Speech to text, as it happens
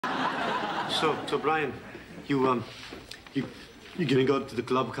So Brian, you gonna go to the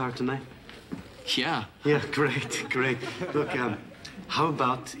club car tonight? Yeah. Yeah, great. Look, how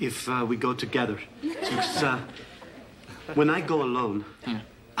about if we go together? Because when I go alone, I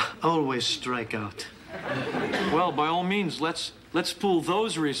always strike out. Well, by all means, let's pool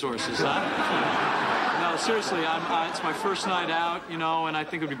those resources, huh? No, seriously, it's my first night out, you know, and I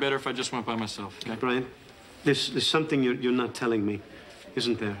think it'd be better if I just went by myself. Okay? Brian, there's something you're not telling me,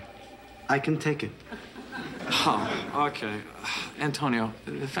 isn't there? I can take it. Oh, okay. Antonio,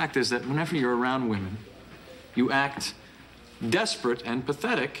 the fact is that whenever you're around women, you act desperate and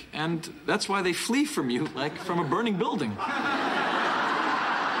pathetic, and that's why they flee from you like from a burning building.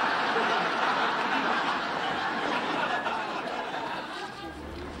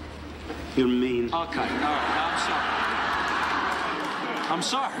 You're mean. Okay, all right, I'm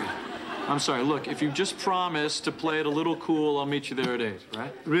sorry. Look, if you just promise to play it a little cool, I'll meet you there at 8,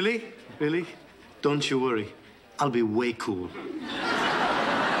 right? Really? Don't you worry. I'll be way cool.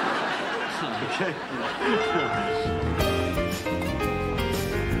 Okay?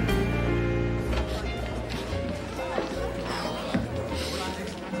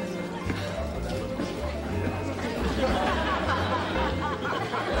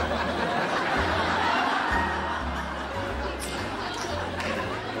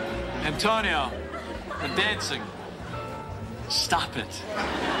 Antonio, the dancing. Stop it.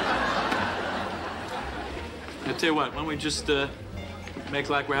 I tell you what, why don't we just make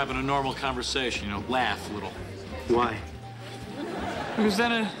like we're having a normal conversation, you know, laugh a little. Why? Because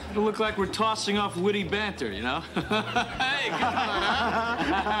then it'll look like we're tossing off witty banter, you know? Hey, come on, huh?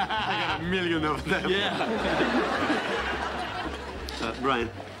 I got a million of them. Yeah. Brian,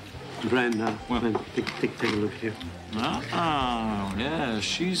 take a look here. Oh, yeah,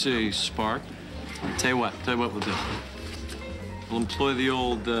 she's a spark. Tell you what we'll do. We'll employ the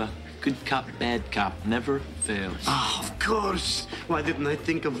old good cop, bad cop. Never fails. Oh, of course. Why didn't I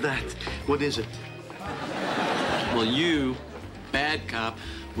think of that? What is it? Well, you, bad cop,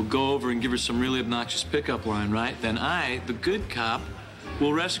 will go over and give her some really obnoxious pickup line, right? Then I, the good cop,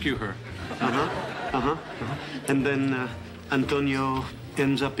 will rescue her. And then Antonio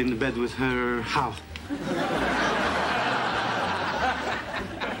ends up in bed with her how?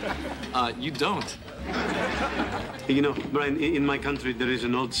 You don't. You know, Brian, in my country, there is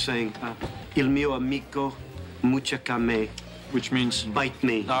an old saying, il mio amico muchaca me. Which means? Bite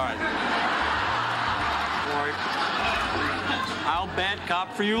me. All right. I'll bad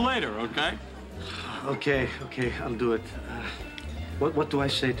cop for you later, okay? Okay, I'll do it. What do I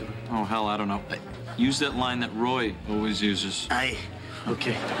say to her? Oh, hell, I don't know. Use that line that Roy always uses.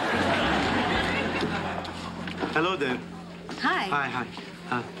 Okay. Hello there. Hi.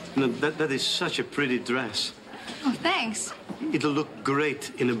 Hi. No, that is such a pretty dress. Oh, thanks. It'll look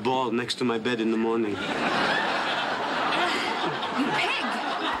great in a ball next to my bed in the morning. You pig!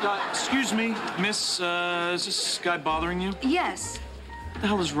 Excuse me, miss, is this guy bothering you? Yes. What the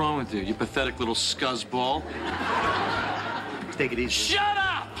hell is wrong with you, you pathetic little scuzzball? Take it easy. Shut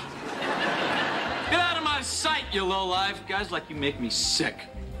up! Get out of my sight, you lowlife. Guys like you make me sick.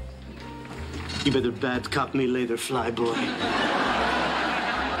 You better bad cop me later, flyboy.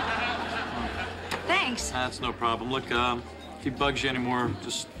 Thanks. That's no problem. Look, if he bugs you anymore,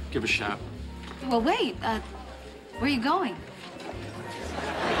 just give a shout. Well, wait. Where are you going?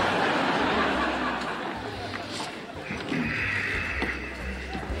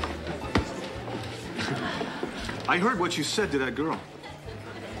 I heard what you said to that girl.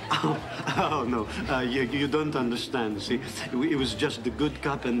 Oh no, you don't understand. See, it was just the good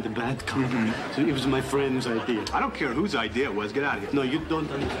cop and the bad cop. So it was my friend's idea. I don't care whose idea it was. Get out of here. No, you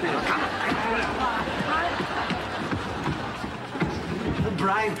don't understand.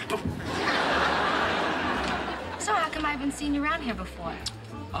 Brian. So how come I haven't seen you around here before?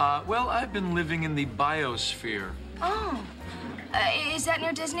 Well, I've been living in the biosphere. Oh. Is that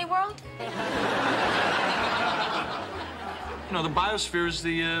near Disney World? You know, the biosphere is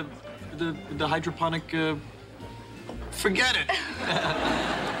the hydroponic, forget it.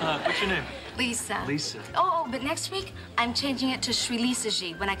 What's your name? Lisa. Lisa. Oh, but next week, I'm changing it to Sri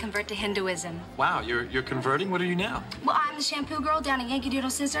Lisaji when I convert to Hinduism. Wow, you're converting? What are you now? Well, I'm the shampoo girl down at Yankee Doodle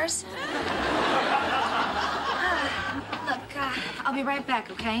Scissors. Look, I'll be right back,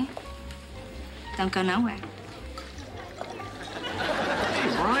 okay? Don't go nowhere. Hey,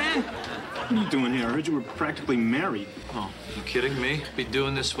 Brian. What are you doing here? I heard you were practically married. Oh, you kidding me? Be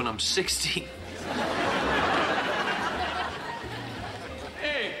doing this when I'm 60.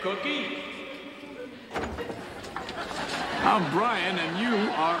 Hey, Cookie. I'm Brian, and you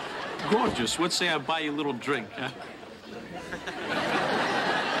are gorgeous. Let's say I buy you a little drink, huh?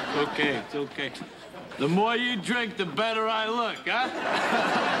 okay, it's okay. The more you drink, the better I look, huh?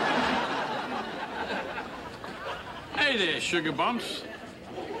 Hey there, sugar bumps.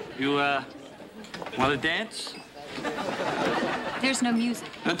 You, want to dance? There's no music.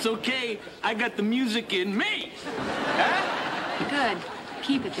 That's okay. I got the music in me. Huh? Good.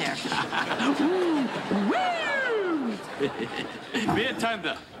 Keep it there. Woo! Beer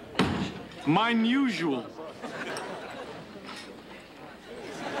tender. Mine usual.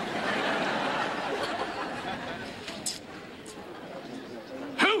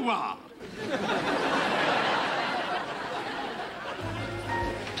 Hoo-ah!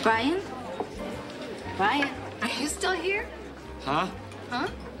 Brian? Brian, are you still here? Huh? Huh?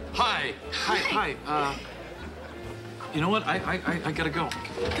 Hi. Hi. You know what? I gotta go.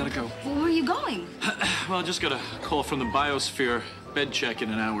 Gotta go. Well, where are you going? Well, I just got a call from the Biosphere. Bed check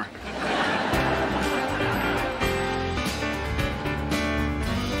in an hour.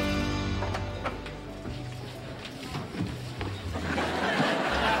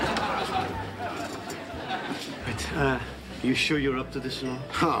 Right, you sure you're up to this now?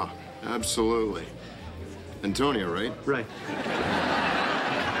 Huh, absolutely. Antonio, right? Right.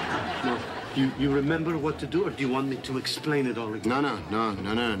 No, you remember what to do, or do you want me to explain it all again?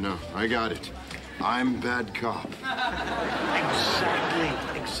 No. I got it. I'm bad cop.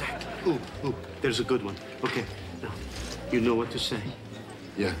 Exactly. Ooh, there's a good one. Okay, now, you know what to say.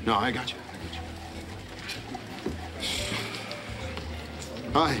 Yeah, no, I got you.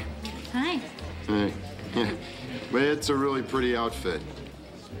 Hi. Hi. Hey. Yeah. But it's a really pretty outfit.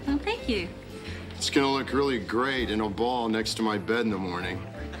 Oh, thank you. It's gonna look really great in a ball next to my bed in the morning.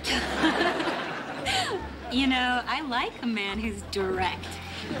 You know, I like a man who's direct.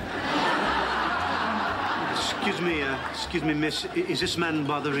 Excuse me, miss. Is this man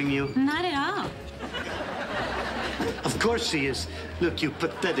bothering you? Not at all. Of course he is. Look, you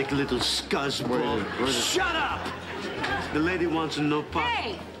pathetic little scuzzball. Wait. Shut up! The lady wants to know part.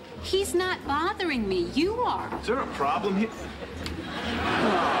 Hey, he's not bothering me. You are. Is there a problem here?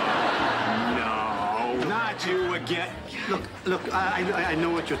 No, not you again. Look, I know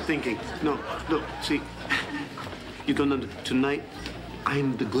what you're thinking. No, look, see, you don't know. Tonight,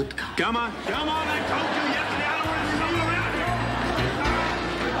 I'm the good cop. Come on, I told you yesterday I don't want to see you